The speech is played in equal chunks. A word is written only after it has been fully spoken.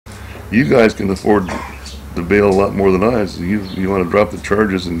you guys can afford to bail a lot more than I. So you want to drop the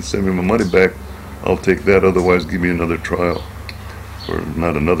charges and send me my money back, I'll take that. Otherwise, give me another trial, or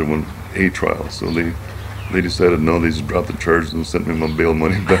not another one, a trial. So they decided no, they just dropped the charges and sent me my bail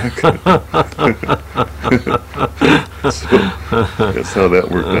money back. So that's how that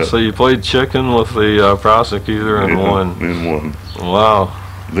worked out. So you played chicken with the prosecutor and won. And won. Wow.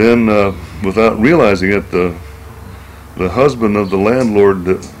 Then, without realizing it, the husband of the landlord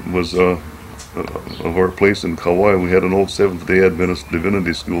that was of our place in Kauai, we had an old Seventh-day Adventist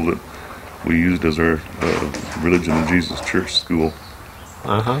divinity school that we used as our Religion of Jesus Church school.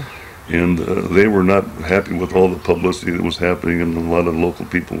 And they were not happy with all the publicity that was happening, and a lot of local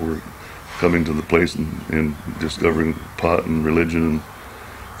people were coming to the place and discovering pot and religion. And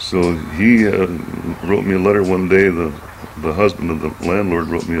so he wrote me a letter one day. The husband of the landlord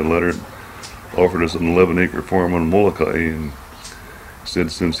wrote me a letter and offered us an 11-acre farm on Molokai, and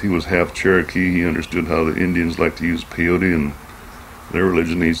said since he was half Cherokee, he understood how the Indians like to use peyote and their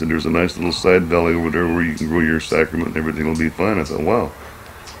religion. He said there's a nice little side valley over there where you can grow your sacrament and everything will be fine. I thought, wow,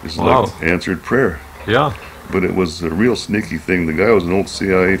 this is like answered prayer. Yeah. But it was a real sneaky thing. The guy was an old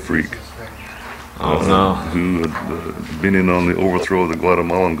CIA freak. Who had been in on the overthrow of the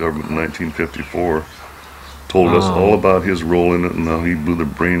Guatemalan government in 1954. Told us all about his role in it and how he blew the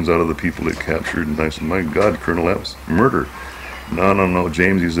brains out of the people it captured. And I said, my God, Colonel, that was murder. No,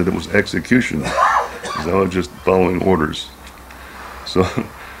 James, he said it was execution. I was just following orders. So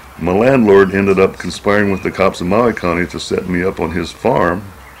my landlord ended up conspiring with the cops of Maui County to set me up on his farm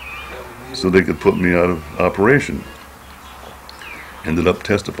so they could put me out of operation. Ended up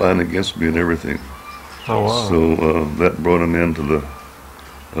testifying against me and everything. Oh, wow. So that brought an end to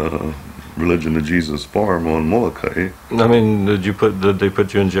the Religion of Jesus farm on Molokai. I mean, did they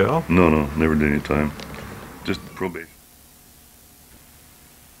put you in jail? No, never did any time. Just probation.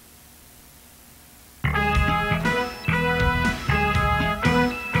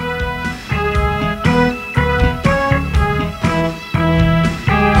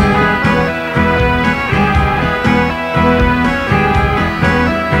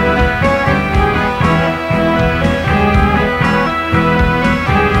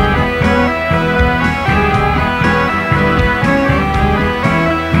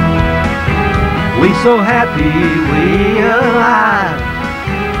 So happy we alive,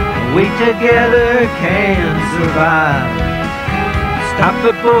 we together can survive. Stop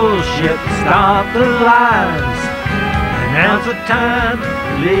the bullshit, stop the lies, and now's the time to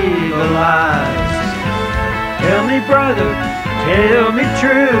legalize. Tell me brother, tell me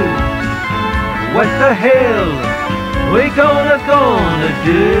true, what the hell we gonna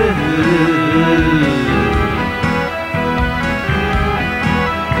do?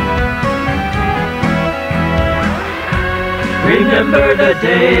 Remember the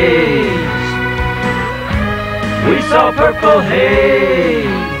days we saw purple haze.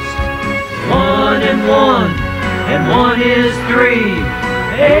 1 and 1 is 3.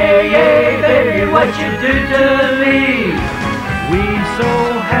 Hey, baby, what you do to me? We so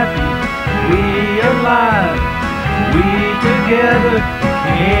happy, we alive, we together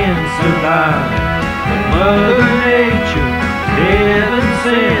can survive. Mother Nature, heaven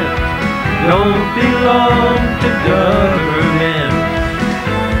sent, don't belong to government.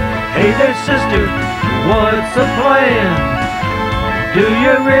 Hey there, sister, what's the plan? Do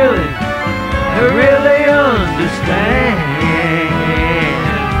you really understand?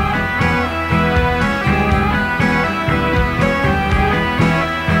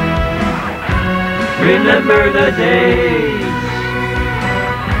 Remember the days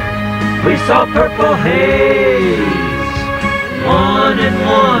we saw purple haze. 1 and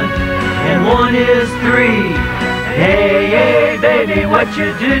 1 is 3. Hey, baby, what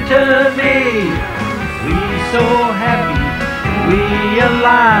you do to me? We so happy, we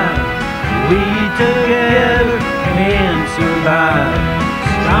alive, we together can survive.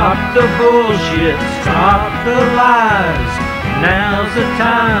 Stop the bullshit, stop the lies. Now's the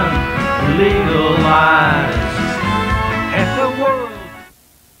time to legalize. And the world.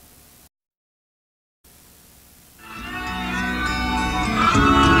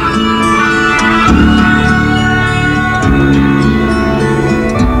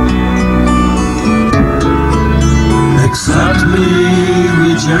 Accept me,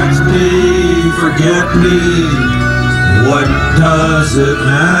 reject me, forget me, what does it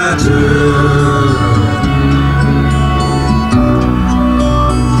matter?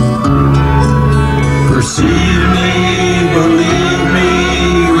 Perceive me, believe me,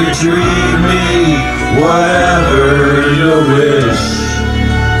 retrieve me, whatever you wish.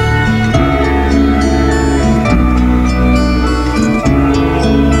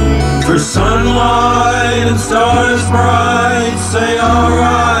 and stars bright, say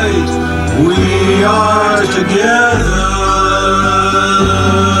alright, we are together.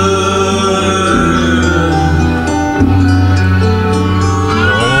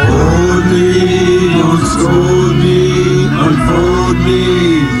 Hold me, don't scold me, unfold me,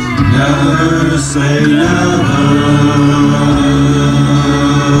 never say never.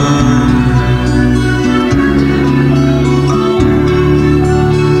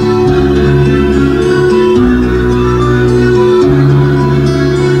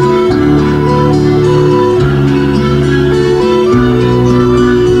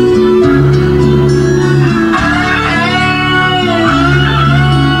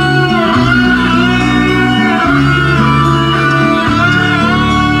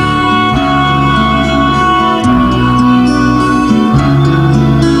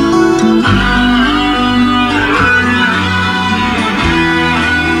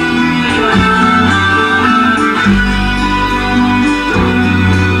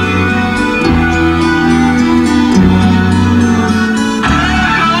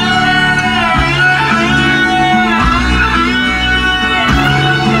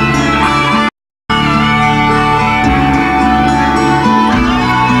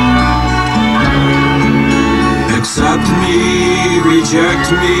 Accept me, reject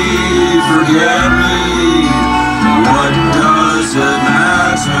me, forget me, what does it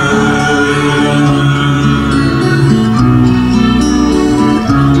matter?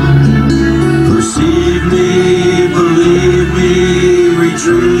 Perceive me, believe me,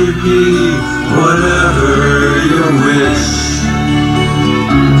 retrieve me, whatever your wish.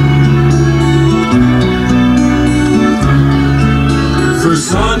 For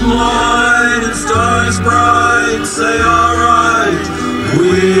sunlight and stars bright, say alright,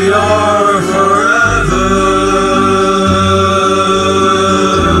 we are forever.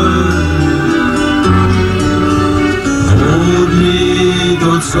 Hold me,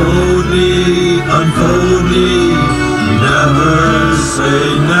 don't scold me, unfold me, never say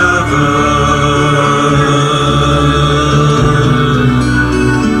never.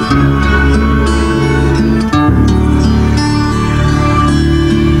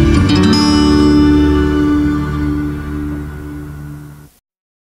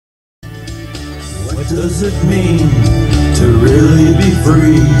 What does it mean to really be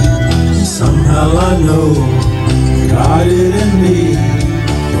free? Somehow I know God is in me.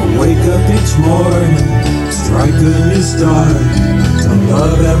 To wake up each morning, strike a new start, to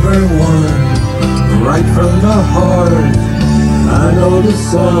love everyone, right from the heart. I know the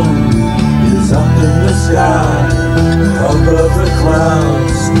sun is up in the sky, above the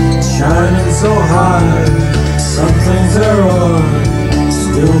clouds, shining so high. Some things are on,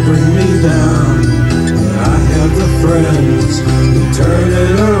 still bring me down. I have the friends who turn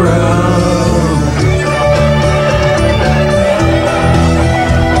it around.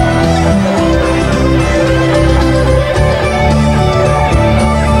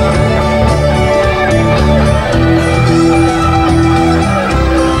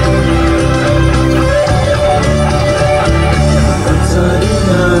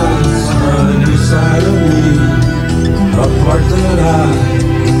 Inside of me, a part that I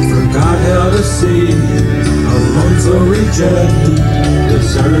forgot how to see, alone so rejected,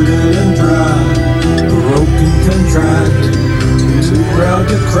 deserted and dry, broken, contracted, too proud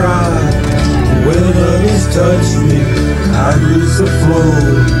to cry. When others touch me, I lose the flow,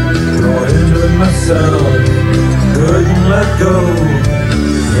 throw into myself, couldn't let go.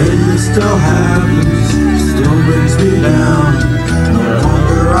 It still happens, still brings me down. No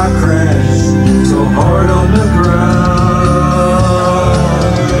longer I crash so hard on the ground.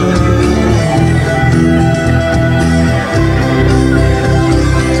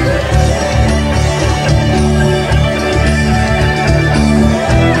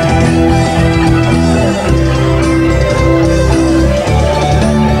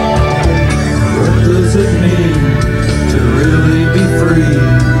 What does it mean to really be free?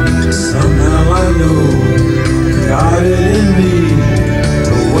 Somehow I know God is in me.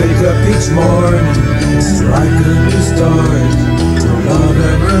 Wake up each morning, strike a new start, to love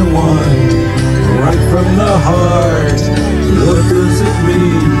everyone, right from the heart. What does it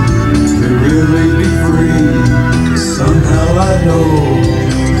mean to really be free? Somehow I know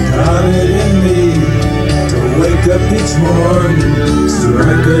God is in me. To wake up each morning,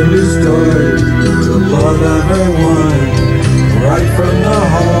 strike a new start, to love everyone.